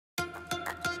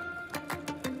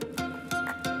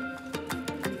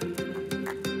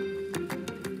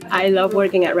I love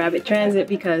working at Rapid Transit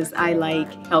because I like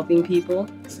helping people.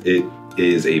 It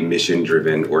is a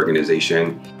mission-driven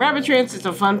organization. Rapid Transit is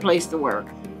a fun place to work.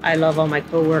 I love all my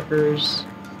coworkers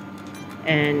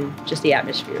and just the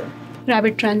atmosphere.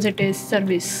 Rapid Transit is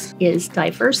service. Is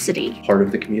diversity. Part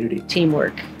of the community.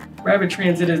 Teamwork. Rapid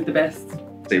Transit is the best.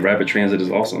 Say Rapid Transit is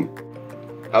awesome.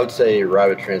 I would say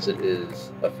Rapid Transit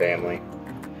is a family.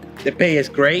 The pay is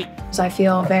great. I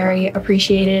feel very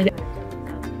appreciated.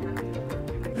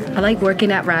 I like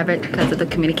working at Rapid because of the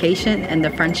communication and the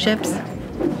friendships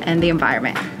and the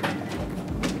environment.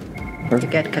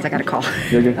 Perfect. Good, because I got a call.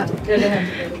 You're good.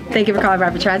 Thank you for calling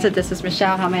Rapid Transit. This is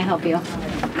Michelle. How may I help you?